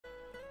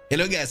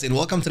Hello guys and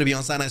welcome to the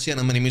BeyondStandards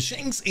channel. My name is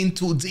Shanks and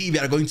today we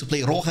are going to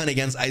play Rohan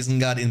against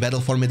Isengard in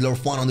Battle for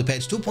Middle-earth 1 on the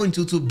patch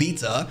 2.22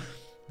 beta,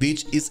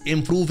 which is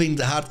improving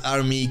the hard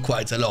army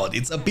quite a lot.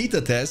 It's a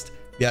beta test,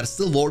 we are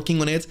still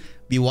working on it.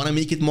 We want to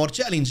make it more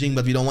challenging,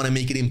 but we don't want to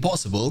make it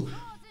impossible.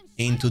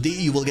 And today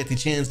you will get the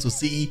chance to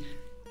see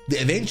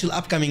the eventual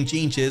upcoming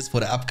changes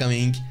for the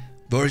upcoming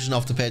version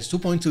of the patch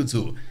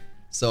 2.22.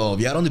 So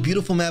we are on the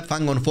beautiful map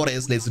Fangon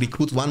Forest. Let's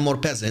recruit one more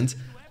peasant.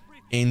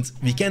 And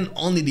we can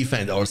only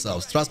defend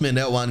ourselves. Trust me on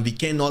that one, we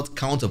cannot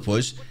counter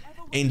push.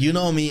 And you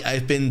know me,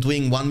 I've been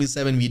doing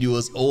 1v7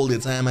 videos all the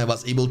time. I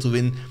was able to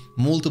win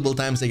multiple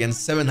times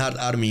against 7 hard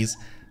armies,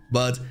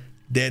 but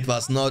that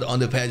was not on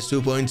the patch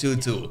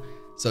 2.22.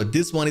 So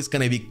this one is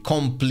gonna be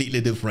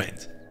completely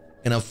different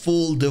and a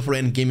full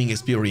different gaming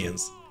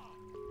experience.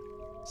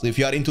 So if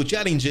you are into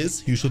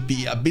challenges, you should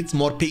be a bit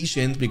more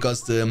patient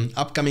because the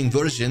upcoming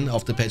version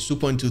of the patch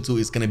 2.22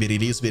 is gonna be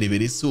released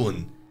very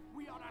soon.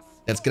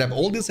 Let's grab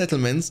all the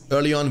settlements.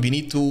 Early on, we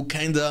need to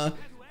kinda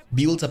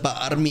build up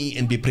our army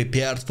and be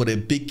prepared for the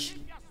big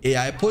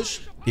AI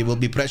push. They will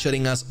be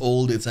pressuring us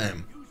all the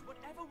time.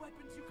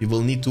 We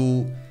will need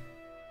to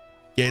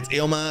get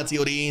Eoma,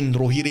 Theoden,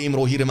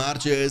 Rohirrim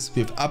archers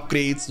with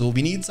upgrades. So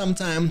we need some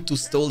time to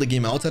stall the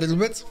game out a little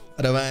bit.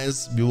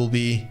 Otherwise, we will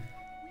be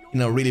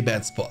in a really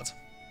bad spot.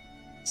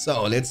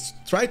 So let's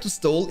try to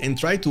stall and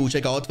try to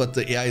check out what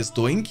the AI is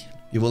doing.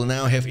 We will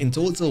now have in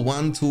total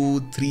 1,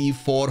 2, 3,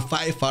 4,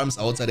 5 farms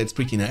outside. That's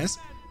pretty nice.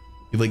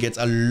 We will get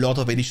a lot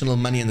of additional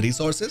money and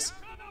resources.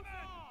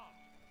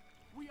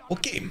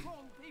 Okay.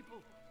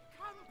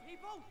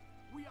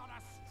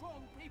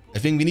 I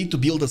think we need to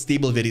build a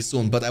stable very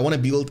soon, but I want to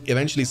build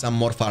eventually some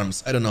more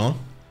farms. I don't know.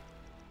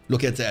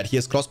 Look at that. He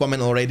has crossbowmen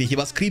already. He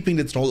was creeping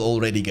the troll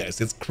already, guys.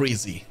 That's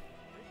crazy.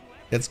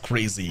 That's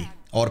crazy.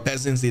 Our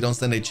peasants, they don't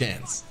stand a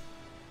chance.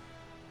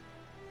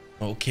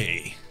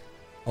 Okay.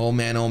 Oh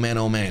man, oh man,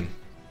 oh man.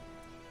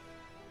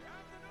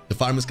 The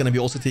farm is going to be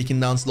also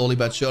taken down slowly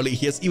but surely.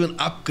 He has even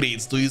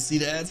upgrades. Do you see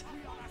that?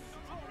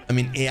 I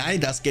mean, AI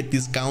does get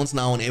discounts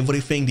now on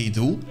everything they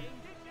do.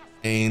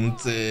 And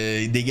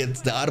they get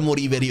the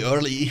armory very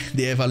early.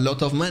 They have a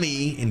lot of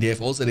money. And they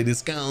have also the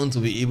discount to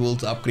be able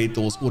to upgrade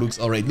those Uruks.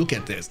 Alright, look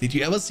at this. Did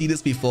you ever see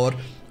this before?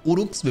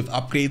 Uruks with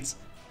upgrades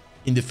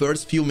in the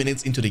first few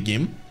minutes into the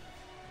game.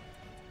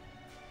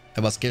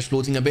 I was cash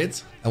floating a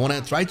bit. I want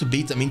to try to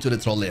beat them into the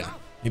troll lair.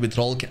 Maybe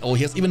troll can... Oh,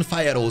 he has even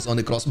fire arrows on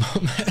the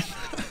crossbowman.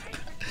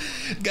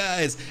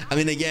 Guys, I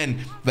mean, again,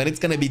 when it's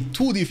gonna be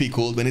too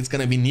difficult, when it's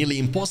gonna be nearly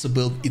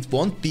impossible, it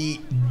won't be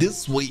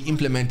this way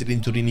implemented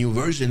into the new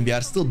version. We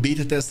are still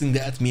beta testing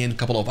that, me and a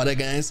couple of other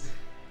guys.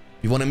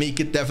 We want to make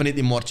it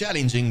definitely more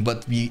challenging,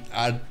 but we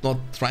are not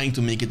trying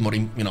to make it more,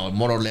 you know,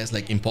 more or less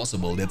like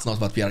impossible. That's not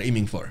what we are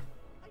aiming for.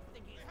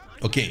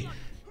 Okay,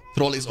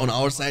 troll is on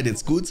our side.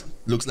 It's good.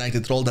 Looks like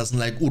the troll doesn't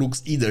like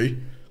Uruks either.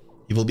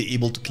 He will be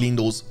able to clean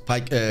those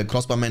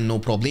crossbowmen, no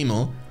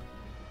problemo.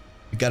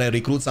 We gotta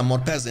recruit some more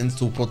peasants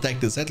to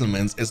protect the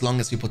settlements as long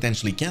as we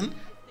potentially can.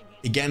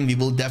 Again, we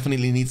will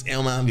definitely need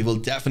Eoma. We will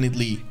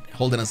definitely...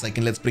 Hold on a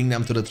second. Let's bring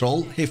them to the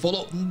troll. Hey,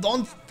 follow.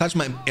 Don't touch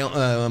my...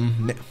 I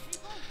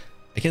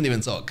can't even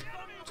talk.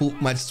 Too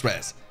much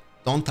stress.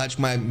 Don't touch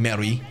my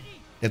Mary.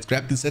 Let's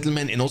grab the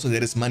settlement. And also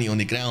there is money on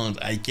the ground.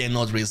 I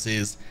cannot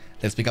resist.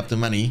 Let's pick up the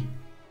money.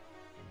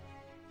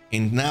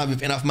 And now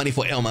with enough money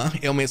for Eoma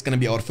is going to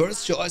be our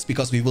first choice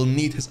because we will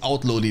need his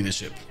outlaw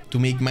leadership to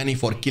make money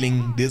for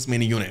killing this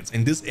many units.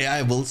 And this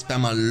AI will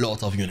spam a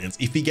lot of units.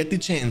 If we get the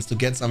chance to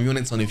get some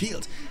units on the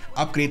field,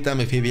 upgrade them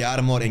with heavy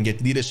armor and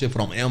get leadership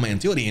from Eoma and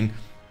Theoden,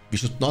 we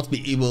should not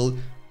be able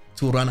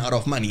to run out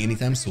of money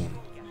anytime soon.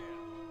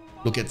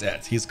 Look at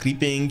that. He's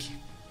creeping.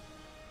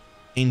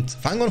 And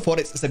Fangon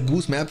Forest is a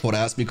goose map for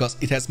us because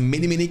it has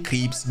many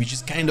creeps, which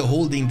is kind of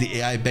holding the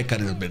AI back a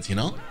little bit, you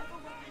know?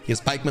 He has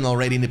pikemen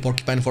already in the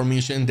porcupine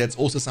formation. That's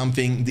also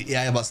something the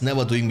AI was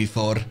never doing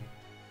before.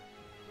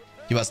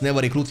 He was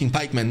never recruiting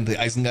pikemen, the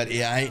Isengard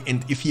AI.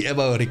 And if he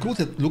ever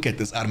recruited, look at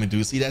this army. Do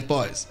you see that,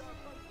 boys?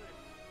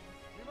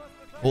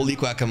 Holy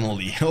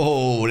guacamole.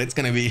 Oh, that's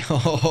gonna be...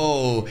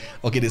 Oh,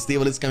 okay, the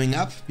stable is coming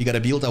up. We gotta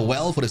build a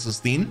well for the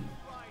sustain.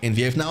 And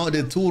we have now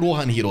the 2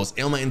 Rohan heroes,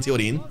 Eoma and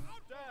Theoden.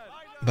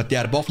 But they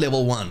are both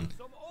level 1.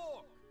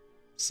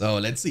 So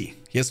let's see.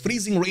 He has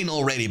freezing rain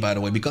already, by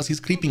the way, because he's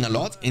creeping a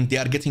lot and they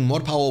are getting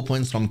more power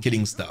points from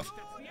killing stuff.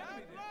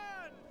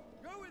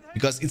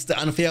 Because it's the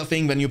unfair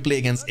thing when you play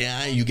against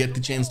AI, you get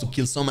the chance to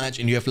kill so much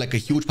and you have like a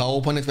huge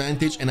power point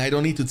advantage. And I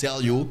don't need to tell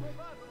you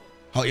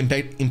how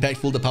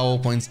impactful the power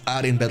points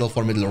are in Battle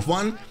for Middle-earth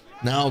 1.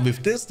 Now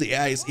with this, the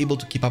AI is able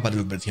to keep up a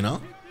little bit, you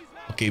know?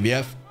 Okay, we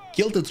have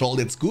killed the troll,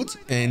 that's good.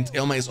 And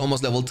Eoma is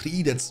almost level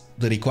 3, that's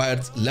the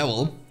required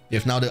level. We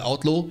have now the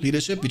outlaw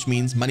leadership, which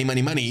means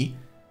money.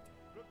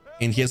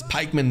 And he has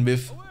pikemen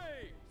with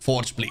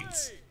forge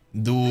blades.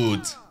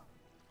 Dude.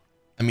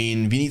 I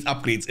mean, we need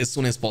upgrades as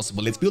soon as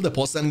possible. Let's build a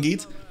postern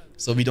gate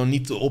so we don't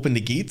need to open the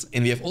gate.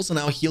 And we have also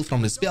now healed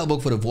from the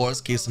spellbook for the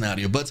worst case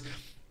scenario. But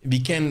we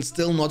can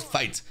still not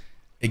fight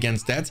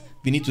against that.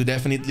 We need to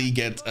definitely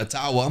get a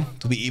tower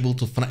to be able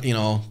to, you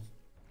know,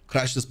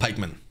 crush this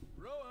pikeman.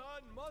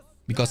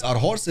 because our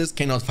horses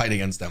cannot fight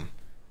against them.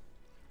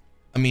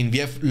 I mean, we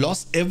have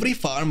lost every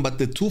farm but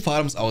the 2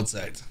 farms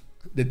outside.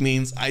 That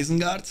means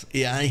Isengard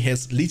AI has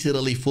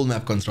literally full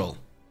map control.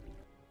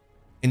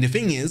 And the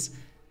thing is,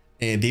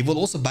 they will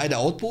also buy the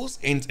outpost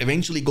and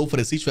eventually go for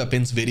the siege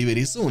weapons very,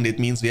 very soon. That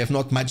means we have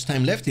not much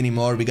time left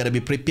anymore. We gotta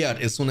be prepared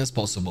as soon as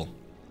possible.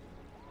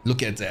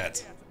 Look at that.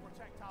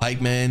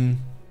 Pikeman.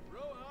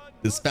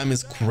 The spam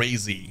is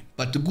crazy.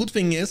 But the good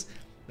thing is,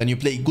 when you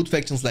play good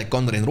factions like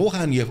Gondor and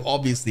Rohan, you have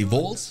obviously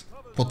walls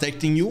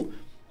protecting you.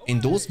 And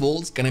those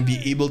walls gonna be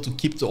able to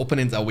keep the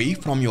opponent away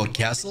from your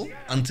castle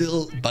until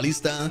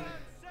ballista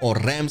or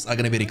rams are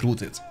gonna be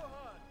recruited.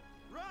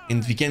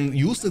 And we can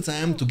use the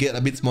time to get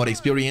a bit more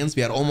experience.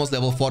 We are almost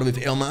level 4 with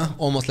Elma,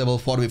 almost level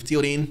 4 with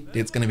Theoden.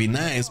 That's gonna be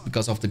nice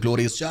because of the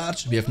glorious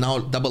charge. We have now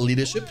double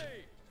leadership.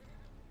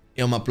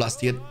 Elma plus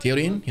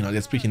Theoden, you know,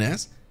 that's pretty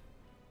nice.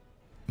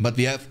 But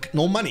we have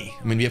no money.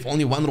 I mean, we have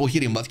only 1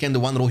 Rohirrim. What can the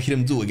 1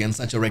 Rohirrim do against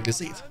such a reckless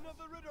seed?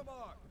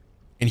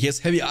 And he has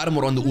heavy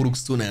armor on the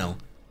Uruks too now.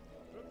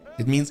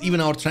 It means even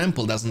our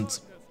trample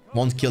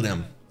won't kill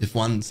them with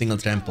 1 single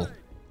trample.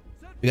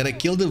 We gotta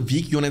kill the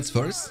weak units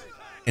first.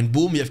 And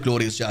boom, we have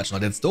glorious charge. Now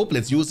that's dope.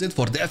 Let's use it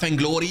for death and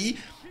glory.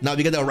 Now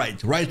we gotta right.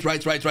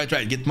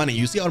 Get money.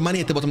 You see our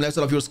money at the bottom left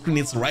side of your screen.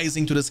 It's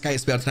rising to the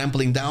skies. We are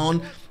trampling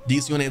down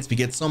these units. We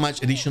get so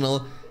much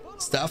additional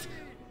stuff.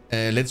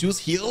 Let's use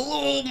heal.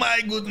 Oh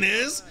my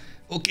goodness.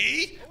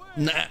 Okay.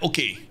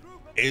 Okay.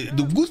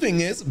 The good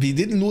thing is we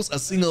didn't lose a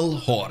single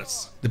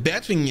horse. The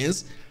bad thing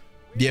is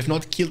we have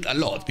not killed a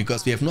lot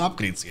because we have no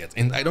upgrades yet.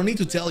 And I don't need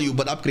to tell you,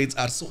 but upgrades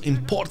are so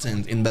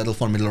important in Battle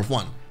for Middle-earth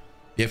 1.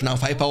 We have now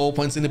 5 power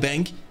points in the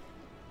bank.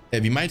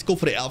 We might go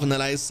for the Elven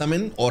Allies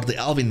summon or the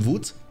Elven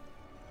Wood.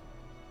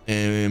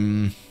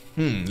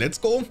 Let's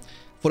go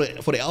for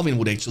the Elven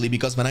Wood actually,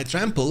 because when I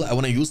trample, I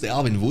want to use the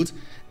Elven Wood.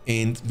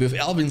 And with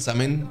Elven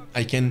summon,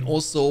 I can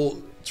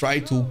also try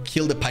to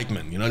kill the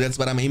pikemen. You know, that's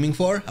what I'm aiming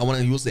for. I want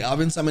to use the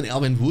Elven summon,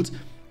 Elven Wood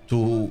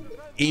to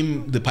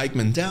aim the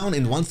pikemen down.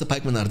 And once the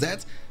pikemen are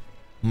dead,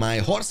 my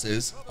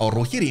horses or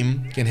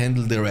Rohirrim can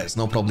handle the rest,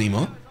 no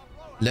problemo.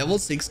 Level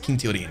 6 King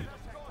Theoden.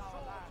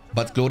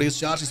 But glorious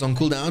charge is on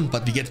cooldown,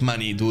 but we get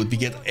money, dude. We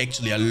get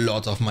actually a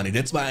lot of money.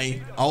 That's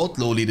why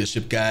outlaw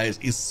leadership, guys,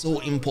 is so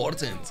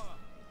important.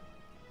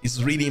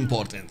 It's really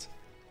important.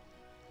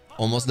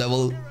 Almost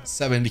level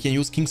 7. We can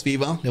use King's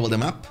Favor, level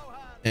them up.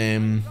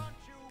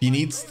 We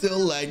need still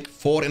like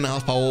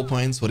 4.5 power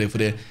points for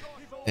the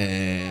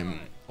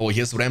oh,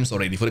 here's Rams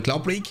already. For the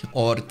Cloudbreak,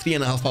 or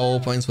 3.5 power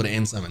points for the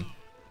N7.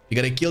 We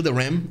gotta kill the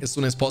Ram as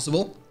soon as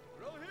possible.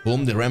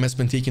 Boom, the Ram has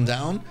been taken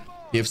down.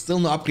 We have still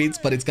no upgrades,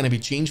 but it's gonna be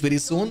changed very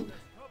soon.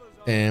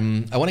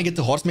 I want to get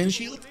the Horseman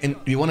Shield, and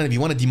we want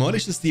to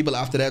demolish the stable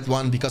after that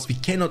one, because we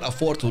cannot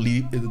afford to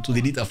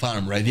delete a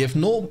farm, right? We have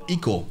no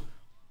eco.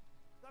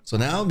 So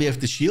now we have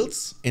the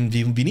shields, and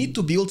we need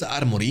to build the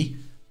armory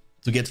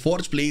to get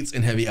forge blades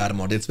and heavy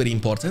armor. That's very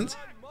important.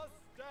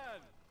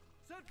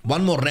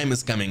 1 more ram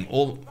is coming.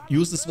 Oh,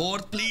 use the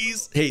sword,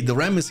 please. Hey, the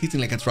ram is hitting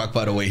like a truck,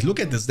 by the way. Look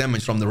at this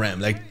damage from the ram.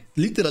 Like,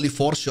 literally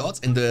 4 shots,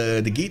 and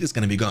the gate is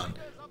gonna be gone.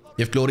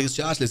 We have glorious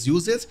charge. Let's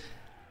use it.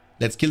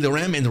 Let's kill the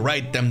ram and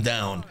write them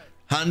down.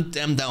 Hunt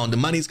them down. The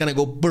money is gonna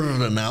go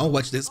brrr now.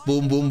 Watch this.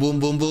 Boom, boom, boom,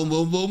 boom, boom,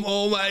 boom, boom.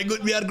 Oh my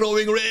god, we are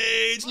growing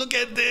rage. Look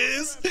at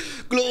this.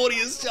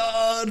 Glorious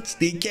charge.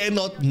 They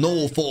cannot,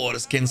 no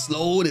force can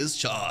slow this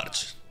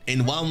charge.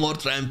 And 1 more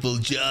trample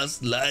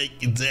just like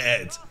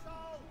that.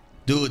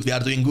 Dude, we are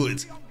doing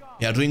good.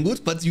 We are doing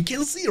good, but you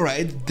can see,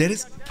 right? There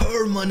is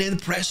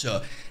permanent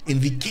pressure,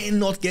 and we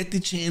cannot get the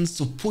chance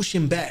to push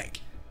him back.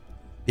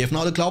 We have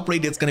now the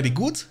Cloudbreak. That's gonna be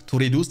good to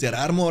reduce their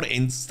armor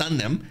and stun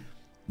them.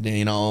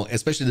 You know,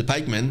 especially the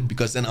pikemen,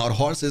 because then our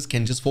horses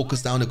can just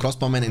focus down the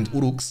crossbowmen and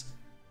Uruks.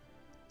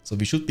 So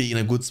we should be in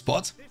a good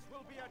spot.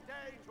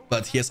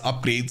 But he has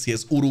upgrades, he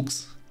has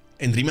Uruks.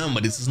 And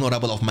remember, this is no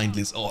rabble of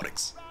mindless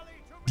orcs.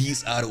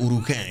 These are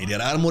Urukai.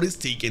 Their armor is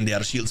thick and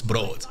their shields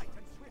broad.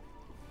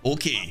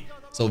 Okay,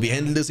 so we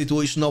handle the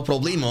situation, no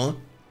problemo.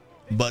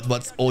 But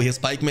what's, oh, he has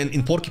pikemen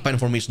in porcupine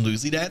formation. Do you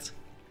see that?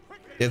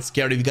 That's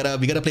scary. We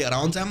gotta play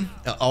around them.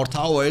 Our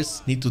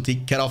towers need to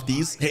take care of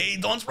these. Hey,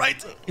 don't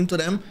fight into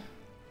them.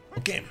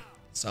 Okay,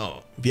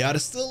 so we are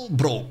still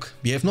broke.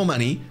 We have no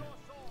money,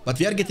 but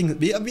we are getting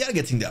there. We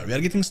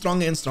are getting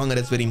stronger and stronger.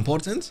 That's very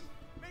important.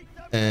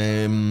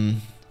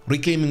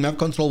 Reclaiming map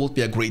control would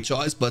be a great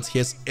choice, but he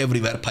has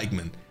everywhere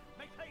pikemen.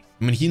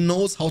 I mean, he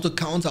knows how to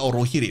counter our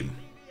Rohirrim,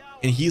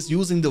 and he is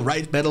using the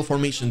right battle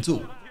formation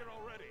too,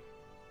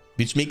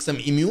 which makes them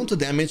immune to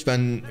damage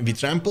when we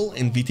trample,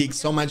 and we take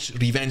so much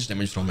revenge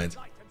damage from it.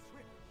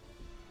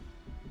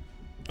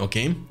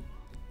 Okay.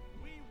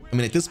 I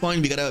mean, at this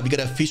point, we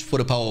gotta fish for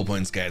the power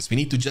points, guys. We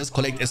need to just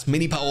collect as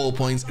many power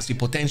points as we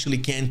potentially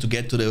can to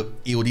get to the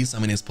AOD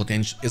summon as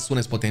soon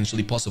as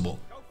potentially possible.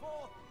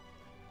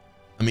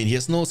 I mean, he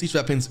has no siege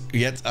weapons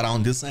yet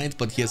around this side,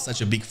 but he has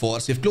such a big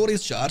force. We have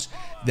glorious charge.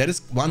 There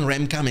is 1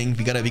 ram coming.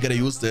 We gotta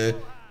use the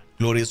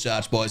glorious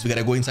charge, boys. We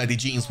gotta go inside the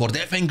genes for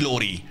death and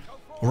glory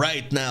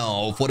right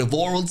now for the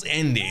world's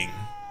ending.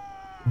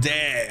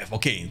 Death.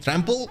 Okay,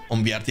 trample.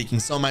 We are taking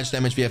so much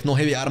damage. We have no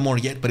heavy armor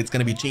yet, but it's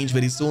gonna be changed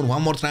very soon.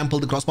 One more trample.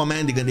 The crossbow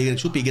man. They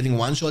should be getting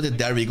one-shotted.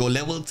 There we go.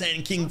 Level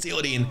 10 King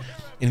Theoden.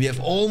 And we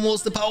have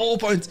almost the power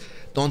points.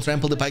 Don't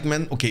trample the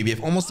pikeman. Okay, we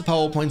have almost the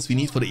power points we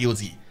need for the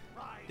AOT.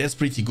 That's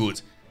pretty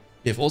good.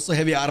 We have also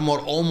heavy armor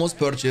almost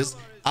purchased.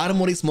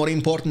 Armor is more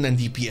important than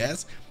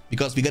DPS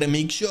because we gotta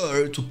make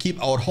sure to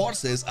keep our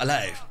horses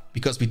alive,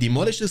 because we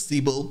demolish the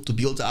stable to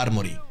build the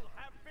armory.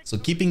 So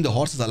keeping the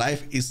horses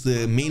alive is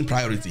the main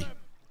priority.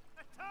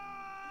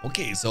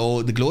 Okay,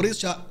 so the glorious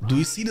shot. Do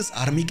you see this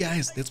army,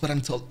 guys? That's what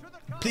I'm told.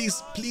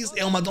 Please, please,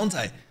 Elma, don't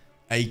die.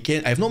 I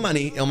have no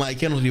money, Elma. I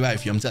cannot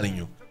revive you. I'm telling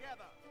you.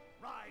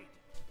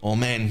 Oh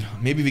man,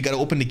 maybe we gotta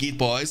open the gate,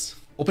 boys.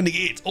 Open the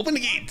gate. Open the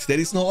gate. There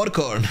is no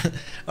Orcorn.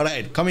 All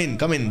right, come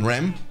in,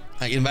 Ram.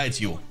 I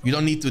invite you. You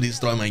don't need to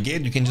destroy my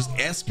gate. You can just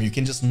ask me. You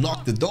can just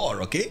knock the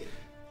door. Okay.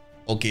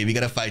 Okay, we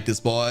gotta fight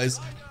this, boys.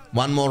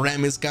 One more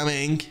Ram is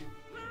coming.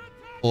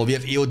 Oh, we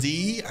have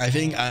AOD. I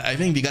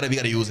think we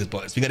gotta use it,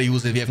 boys. We gotta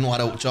use it. We have no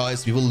other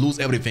choice. We will lose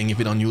everything if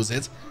we don't use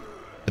it.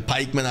 The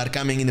pikemen are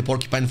coming in the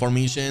porcupine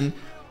formation.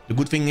 The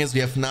good thing is we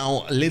have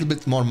now a little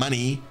bit more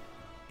money,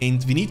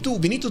 and we need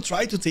to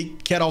try to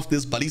take care of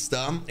this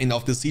ballista and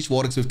of the siege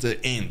warriors with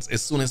the ants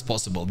as soon as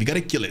possible. We gotta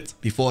kill it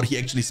before he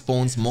actually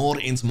spawns more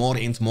ants.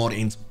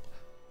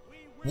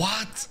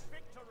 What?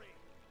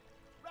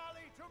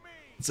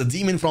 It's a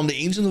demon from the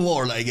ancient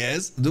world, I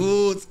guess,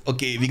 dude.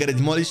 Okay, we gotta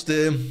demolish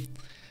the.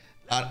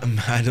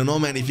 I don't know,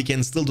 man, if we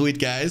can still do it,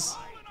 guys.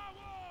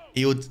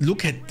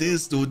 Look at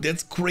this, dude.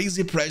 That's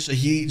crazy pressure.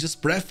 He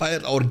just breath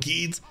fired our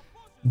gate,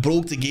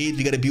 broke the gate.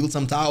 We gotta build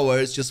some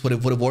towers just for the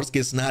worst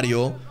case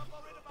scenario.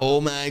 Oh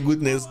my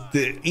goodness,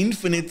 the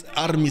infinite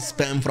army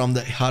spam from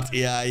the hard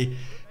AI.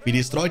 We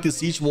destroyed the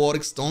siege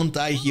works. Don't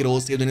die,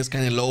 heroes. Even is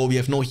kind of low. We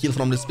have no heal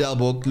from the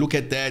spellbook. Look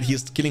at that.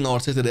 He's killing our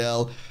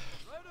citadel.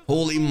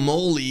 Holy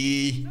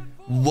moly,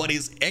 what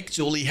is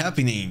actually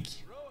happening?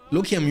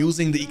 Look, him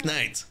using the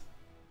ignite.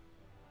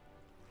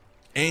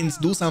 And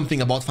do something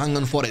about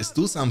Fangon Forest.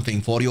 Do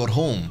something for your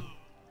home.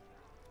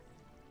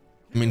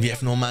 I mean, we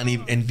have no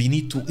money and we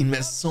need to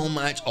invest so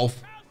much of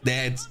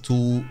that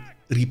to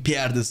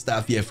repair the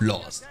stuff we have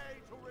lost.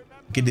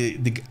 Okay,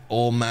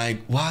 oh my,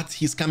 what?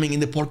 He's coming in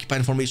the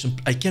porcupine formation.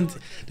 I can't.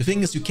 The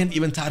thing is, you can't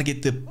even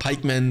target the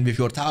pikemen with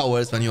your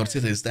towers when your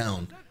city is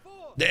down.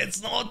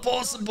 That's not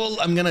possible.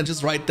 I'm gonna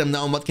just write them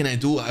down. What can I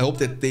do? I hope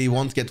that they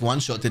won't get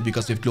one-shotted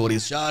because we have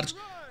glorious charge.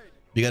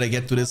 We gotta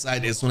get to this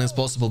side as soon as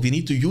possible. We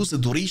need to use the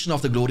duration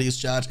of the glorious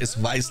charge as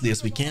wisely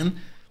as we can,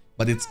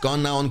 but it's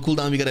gone now on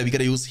cooldown. We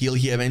gotta use heal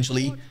here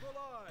eventually.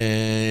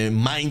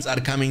 Mines are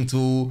coming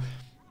to.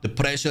 The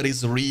pressure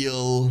is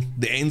real.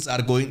 The ants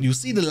are going. You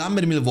see the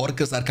lumber mill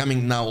workers are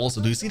coming now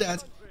also. Do you see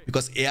that?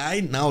 Because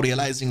AI now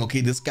realizing,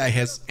 okay, this guy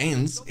has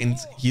ants and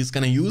he's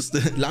gonna use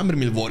the lumber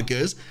mill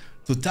workers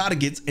to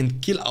target and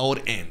kill our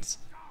ants.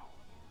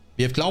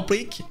 We have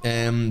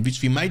Cloudbreak,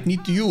 which we might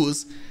need to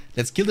use.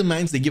 Let's kill the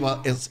mines. They give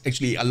us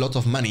actually a lot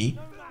of money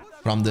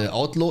from the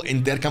outlaw,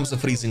 and there comes the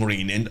freezing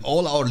rain, and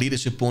all our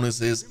leadership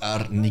bonuses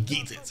are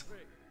negated.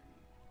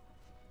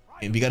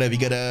 And we gotta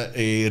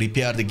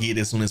repair the gate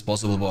as soon as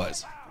possible,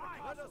 boys.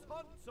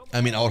 I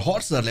mean, our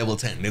horses are level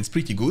 10. That's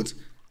pretty good,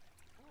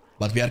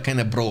 but we are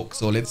kind of broke.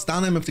 So let's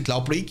stun them with the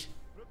Cloudbreak.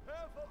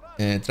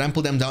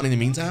 Trample them down in the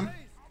meantime.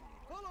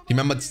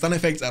 Remember, the stun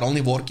effects are only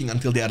working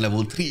until they are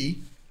level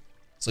 3.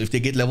 So if they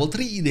get level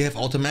 3, they have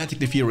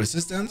automatically fear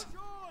resistant.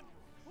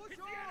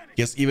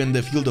 Yes, even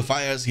the Field of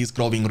Fires, he's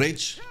growing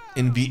rich.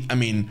 And I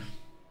mean,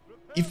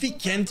 if we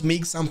can't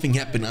make something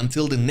happen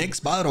until the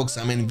next Balrog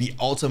summon, we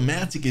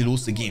automatically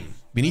lose the game.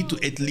 We need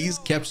to at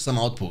least capture some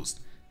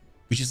outpost,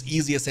 which is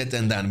easier said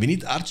than done. We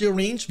need archer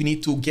range. We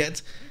need to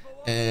get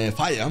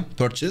fire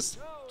purchase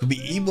to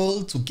be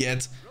able to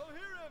get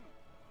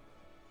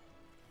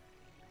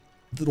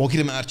the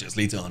Rohirrim archers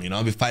later on, you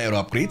know, with fire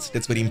upgrades.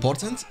 That's very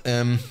important.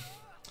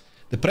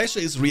 The pressure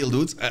is real,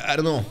 dude. I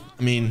don't know.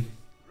 I mean,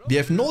 we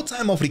have no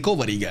time of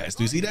recovery, guys.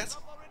 Do you see that?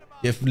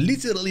 We have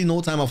literally no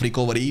time of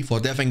recovery.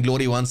 For Death and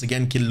Glory, once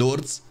again, kill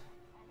lords.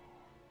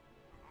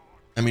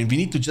 I mean, we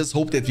need to just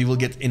hope that we will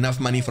get enough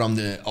money from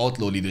the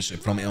outlaw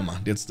leadership, from Elma.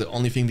 That's the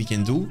only thing we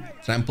can do.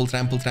 Trample,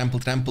 trample, trample,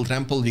 trample,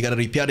 trample. We gotta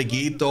repair the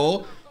gate,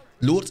 though.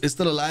 Lords is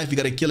still alive. We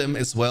gotta kill him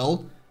as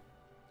well.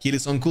 Heal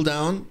is on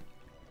cooldown.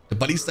 The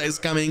ballista is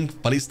coming.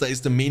 Ballista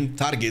is the main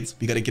target.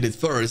 We gotta get it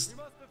first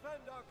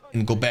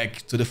and go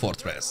back to the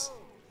fortress.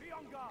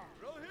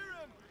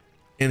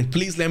 And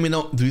please let me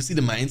know, do you see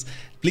the mines?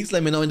 Please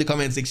let me know in the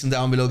comment section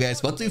down below,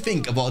 guys. What do you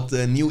think about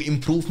the new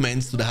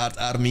improvements to the hard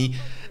army?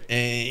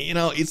 You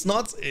know, it's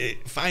not a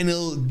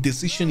final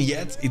decision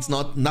yet. It's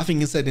not,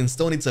 nothing is set in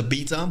stone. It's a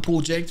beta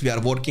project we are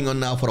working on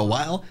now for a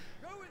while.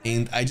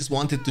 And I just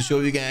wanted to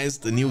show you guys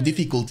the new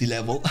difficulty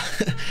level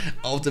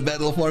of the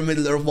Battle for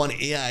Middle-earth 1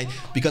 AI,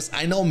 because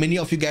I know many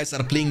of you guys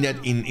are playing that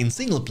in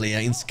single player,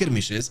 in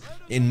skirmishes,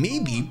 and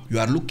maybe you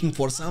are looking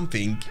for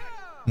something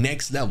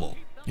next level,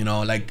 you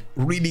know, like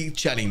really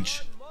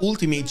challenge,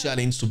 ultimate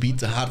challenge to beat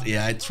the hard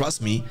AI.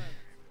 Trust me,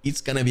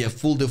 it's gonna be a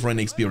full different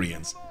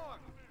experience.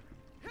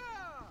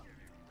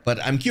 But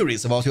I'm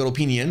curious about your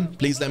opinion.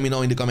 Please let me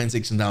know in the comment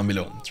section down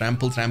below.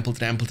 Trample, trample,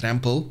 trample,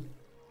 trample.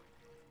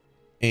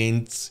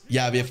 And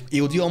yeah, we have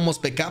AOD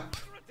almost back up.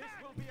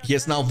 He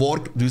has now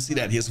Warg. Do you see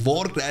that? He has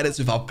Warg Riders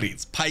with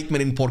upgrades.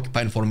 Pikemen in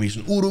Porcupine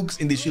formation. Uruks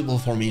in the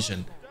Shield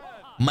formation.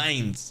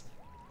 Mines.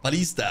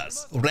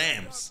 Ballistas.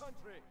 Rams.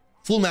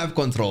 Full map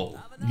control.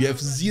 You have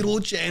zero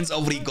chance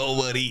of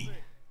recovery.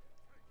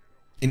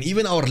 And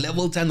even our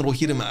level 10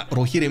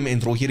 Rohirrim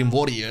and Rohirrim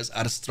warriors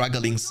are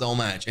struggling so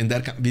much. And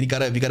we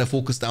gotta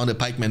focus down the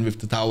pikemen with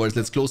the towers.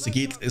 Let's close the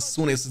gate as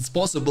soon as it's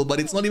possible. But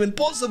it's not even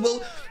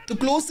possible to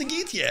close the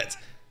gate yet.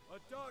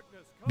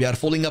 We are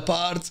falling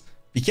apart.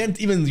 We can't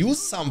even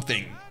use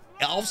something.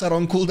 Elves are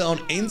on cooldown.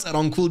 Ents are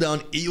on cooldown.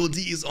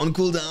 AOD is on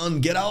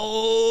cooldown. Get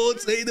out.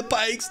 Hey, the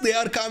pikes. They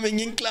are coming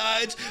in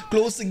clutch.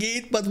 Close the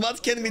gate. But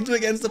what can we do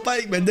against the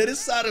pikemen? There is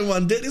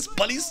Saruman. There is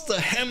Ballista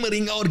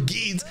hammering our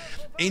gate.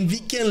 And we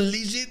can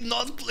legit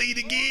not play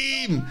the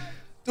game.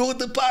 Dude,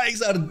 the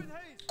pikes are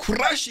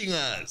crushing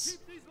us.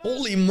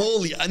 Holy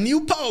moly. A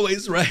new power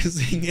is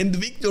rising. And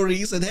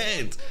victory is at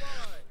hand.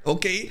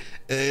 Okay.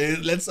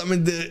 Let's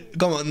summon the...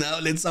 Come on now.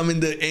 Let's summon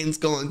the Ents.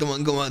 Come on, come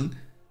on, come on.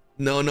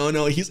 No, no,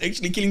 no. He's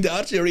actually killing the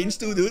archer range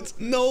too, dude.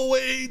 No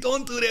way.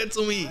 Don't do that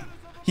to me.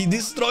 He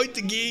destroyed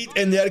the gate,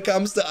 and there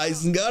comes the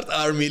Isengard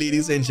army,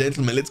 ladies and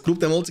gentlemen. Let's group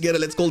them all together.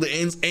 Let's call the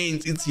Ents.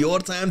 Ents, it's your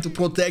time to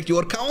protect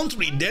your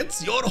country.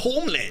 That's your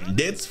homeland.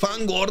 That's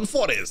Fangorn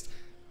Forest.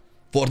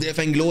 For death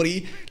and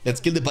glory, let's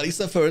kill the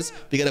Ballista first.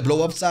 We gotta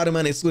blow up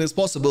Saruman as soon as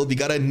possible. We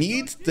gotta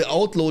need the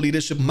outlaw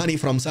leadership money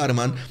from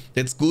Saruman.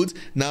 That's good.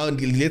 Now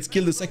let's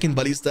kill the second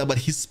Ballista, but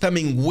he's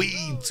spamming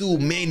way too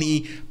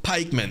many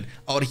pikemen.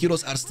 Our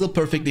heroes are still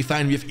perfectly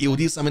fine with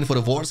AOD summon for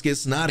the worst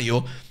case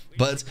scenario,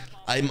 but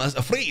I'm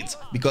afraid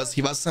because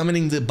he was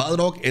summoning the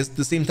Balrog at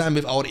the same time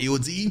with our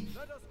AOD.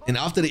 And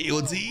after the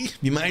AOD,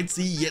 we might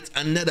see yet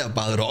another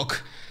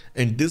Balrog.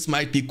 And this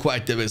might be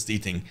quite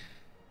devastating.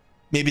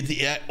 Maybe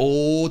the AI.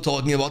 Oh,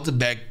 talking about the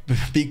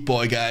big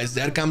boy, guys.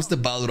 There comes the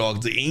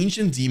Balrog, the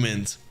ancient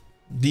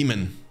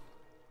demon.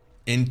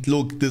 And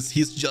look,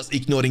 he's just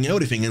ignoring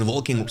everything and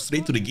walking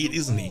straight to the gate,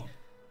 isn't he?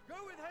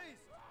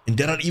 And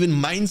there are even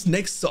mines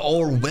next to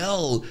our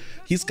well.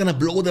 He's gonna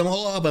blow them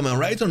all up, am I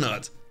right or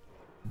not?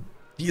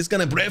 He's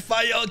gonna breath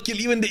fire, kill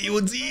even the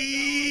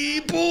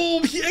AOD.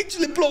 Boom! He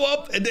actually blew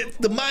up, and that's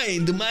the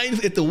mine. The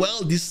mine at the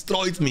well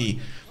destroyed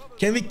me.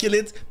 Can we kill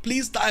it?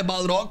 Please die,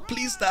 Balrog.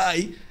 Please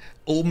die.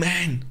 Oh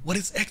man, what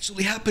is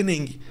actually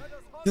happening?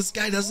 This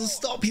guy doesn't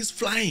stop, he's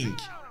flying.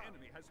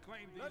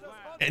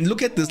 And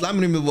look at this,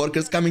 lumber mill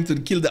workers coming to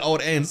kill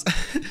our Ents.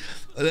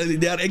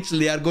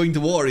 they are going to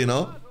war, you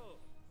know.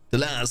 The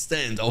last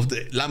stand of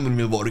the lumber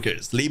mill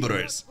workers,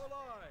 laborers.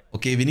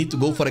 Okay, we need to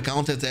go for a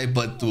counterattack,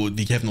 but dude,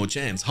 we have no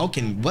chance.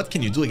 What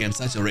can you do against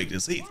such a regular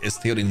seat, as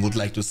Theoden would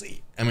like to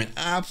see? I mean,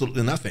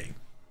 absolutely nothing.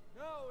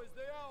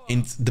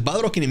 And the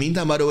Balrog in the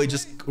meantime, by the way,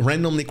 just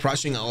randomly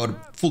crushing our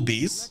full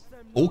base.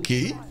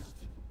 Okay.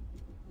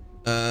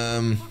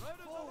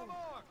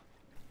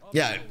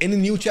 Yeah, any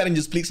new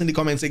challenges, please in the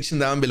comment section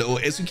down below.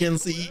 As you can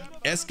see,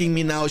 asking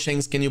me now,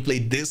 Shanks, can you play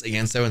this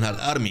against 700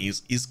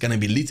 armies is gonna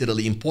be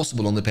literally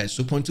impossible on the patch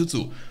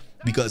 2.22,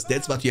 because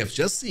that's what you have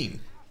just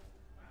seen,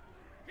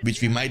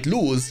 which we might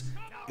lose.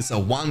 Is a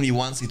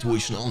 1v1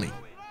 situation only.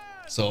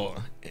 So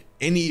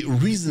any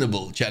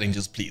reasonable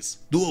challenges, please,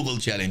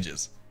 doable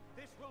challenges.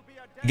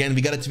 Again,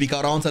 we gotta tweak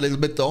around a little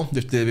bit though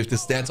with the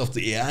stats of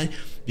the AI,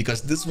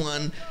 because this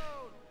one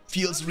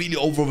feels really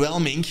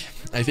overwhelming.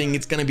 I think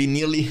it's gonna be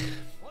nearly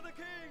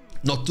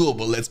not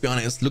doable, let's be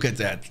honest. Look at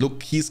that.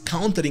 Look, he's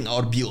countering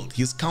our build.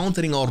 He's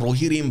countering our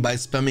Rohirrim by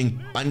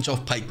spamming bunch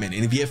of pikemen,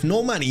 and we have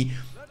no money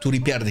to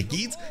repair the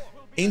gate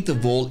and the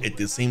wall at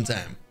the same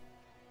time.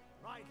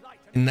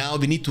 And now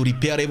we need to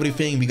repair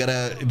everything. We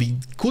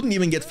couldn't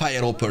even get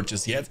fire or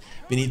purchase yet.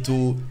 We need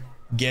to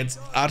get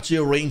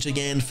archer range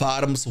again,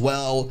 farms.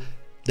 Well,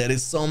 there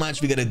is so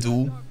much we gotta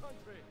do.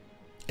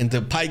 And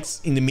the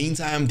pikes, in the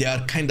meantime, they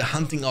are kind of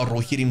hunting our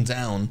Rohirrim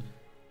down.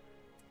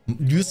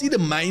 Do you see the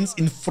mines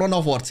in front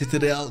of our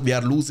citadel? We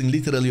are losing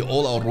literally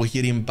all our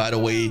Rohirrim, by the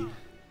way.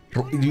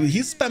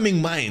 He's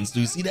spamming mines. Do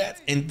you see that?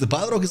 And the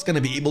Balrog is going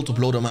to be able to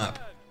blow them up.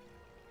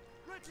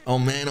 Oh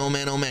man, oh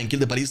man, oh man. Kill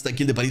the Ballista,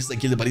 kill the Ballista,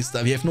 kill the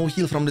Ballista. We have no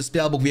heal from the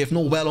spellbook. We have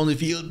no well on the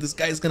field. This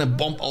guy is going to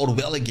bomb our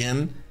well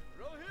again.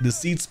 The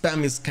seed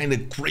spam is kind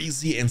of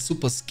crazy and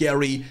super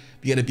scary.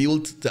 We got to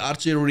build the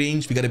archery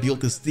range. We got to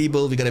build the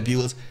stable. We got to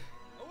build...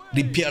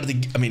 repair the...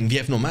 I mean, we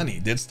have no money.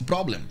 That's the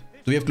problem.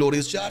 Do we have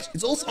Glorious Charge?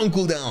 It's also on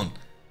cooldown.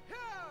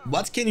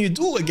 What can you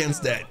do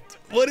against that?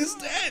 What is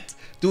that?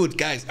 Dude,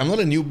 guys, I'm not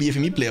a new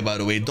BFME player, by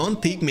the way.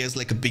 Don't take me as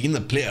like a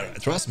beginner player.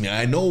 Trust me,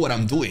 I know what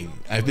I'm doing.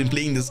 I've been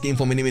playing this game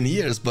for many, many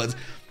years, but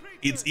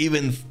it's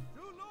even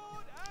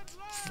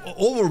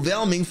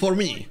overwhelming for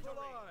me.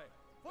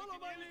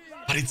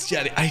 But it's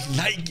scary. I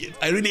like it.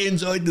 I really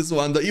enjoyed this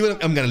one, though. Even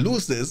I'm gonna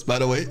lose this, by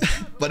the way.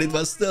 But it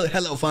was still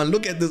hella fun.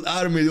 Look at this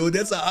army, dude.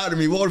 That's an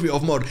army worthy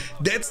of more.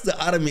 That's the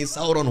army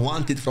Sauron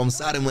wanted from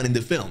Saruman in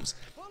the films.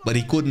 But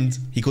he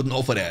couldn't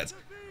offer that.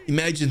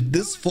 Imagine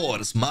this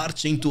force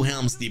marching to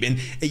Helm's Deep. And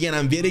again,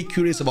 I'm very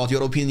curious about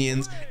your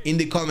opinions in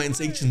the comment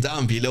section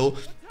down below.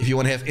 If you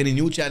want to have any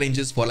new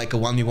challenges for like a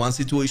 1v1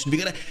 situation,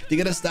 we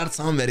gotta start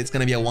somewhere. It's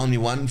gonna be a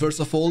 1v1. First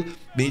of all,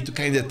 we need to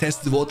kind of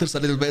test the waters a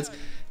little bit,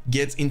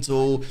 get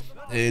into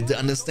the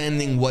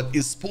understanding what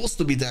is supposed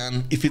to be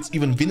done, if it's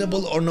even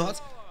winnable or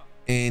not.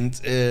 And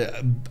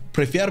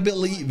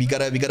preferably we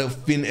gotta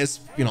win, as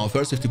you know,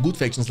 first with the good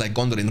factions like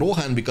Gondor and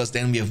Rohan, because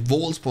then we have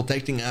walls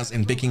protecting us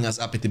and picking us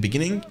up at the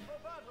beginning.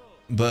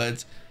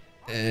 But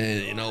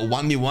you know,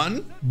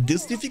 1v1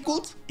 this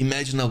difficult,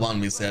 imagine a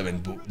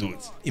 1v7, dude.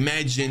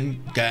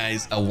 Imagine,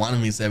 guys, a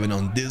 1v7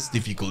 on this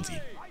difficulty.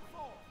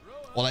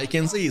 All I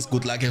can say is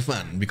good luck, have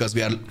fun, because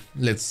we are,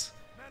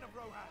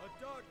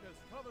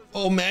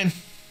 oh man,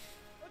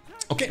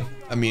 okay,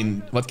 I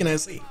mean, what can I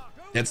say?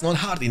 That's not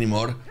hard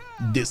anymore.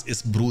 This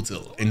is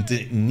brutal, and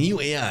the new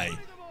AI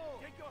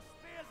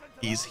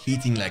is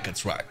hitting like a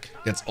truck.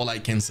 That's all I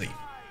can say.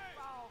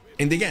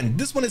 And again,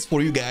 this one is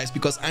for you guys,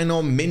 because I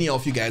know many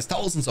of you guys,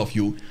 thousands of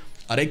you,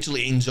 are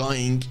actually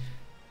enjoying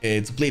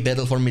to play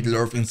Battle for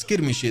Middle-earth in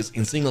skirmishes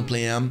in single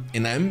player,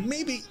 and I'm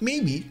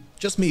maybe,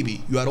 just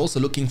maybe, you are also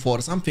looking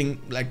for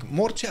something like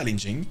more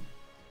challenging,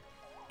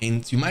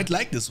 and you might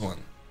like this one.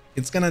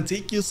 It's gonna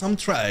take you some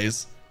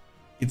tries.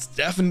 It's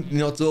definitely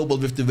not doable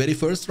with the very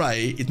first try.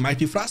 It might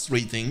be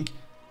frustrating,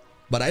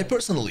 but I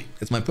personally,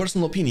 it's my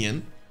personal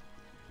opinion,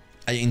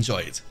 I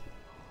enjoy it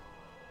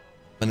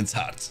when it's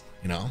hard,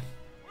 you know.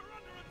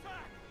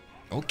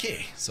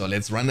 Okay, so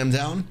let's run them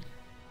down.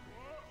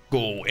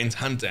 Go and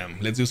hunt them.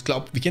 Let's use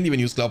Cloud. We can't even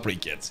use Cloud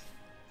Break yet.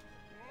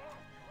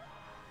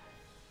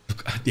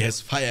 Look, he has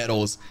fire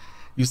arrows.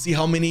 You see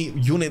how many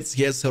units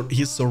he has?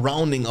 He's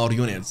surrounding our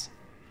units.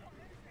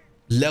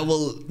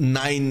 Level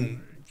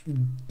 9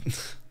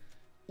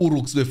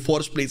 Uruks with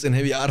forge plates and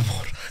heavy armor.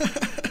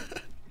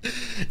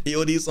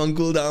 AOD is on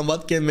cooldown.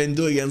 What can men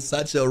do against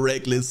such a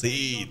reckless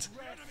hit?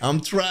 I'm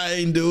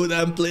trying, dude.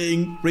 I'm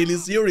playing really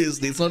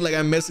seriously. It's not like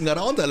I'm messing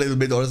around a little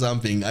bit or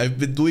something. I've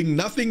been doing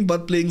nothing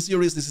but playing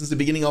seriously since the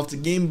beginning of the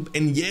game,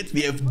 and yet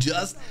we have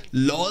just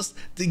lost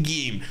the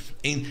game.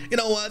 And you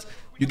know what?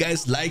 You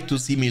guys like to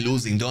see me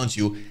losing, don't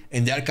you?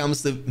 And there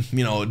comes the,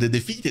 you know, the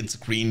defeated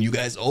screen you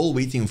guys all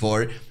waiting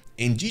for.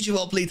 And GG,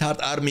 well played, Hard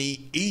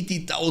Army,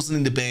 80,000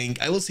 in the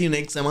bank. I will see you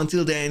next time.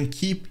 Until then,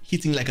 keep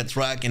hitting like a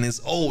truck. And as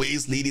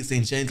always, ladies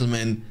and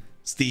gentlemen,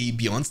 stay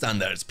beyond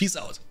standards. Peace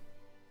out.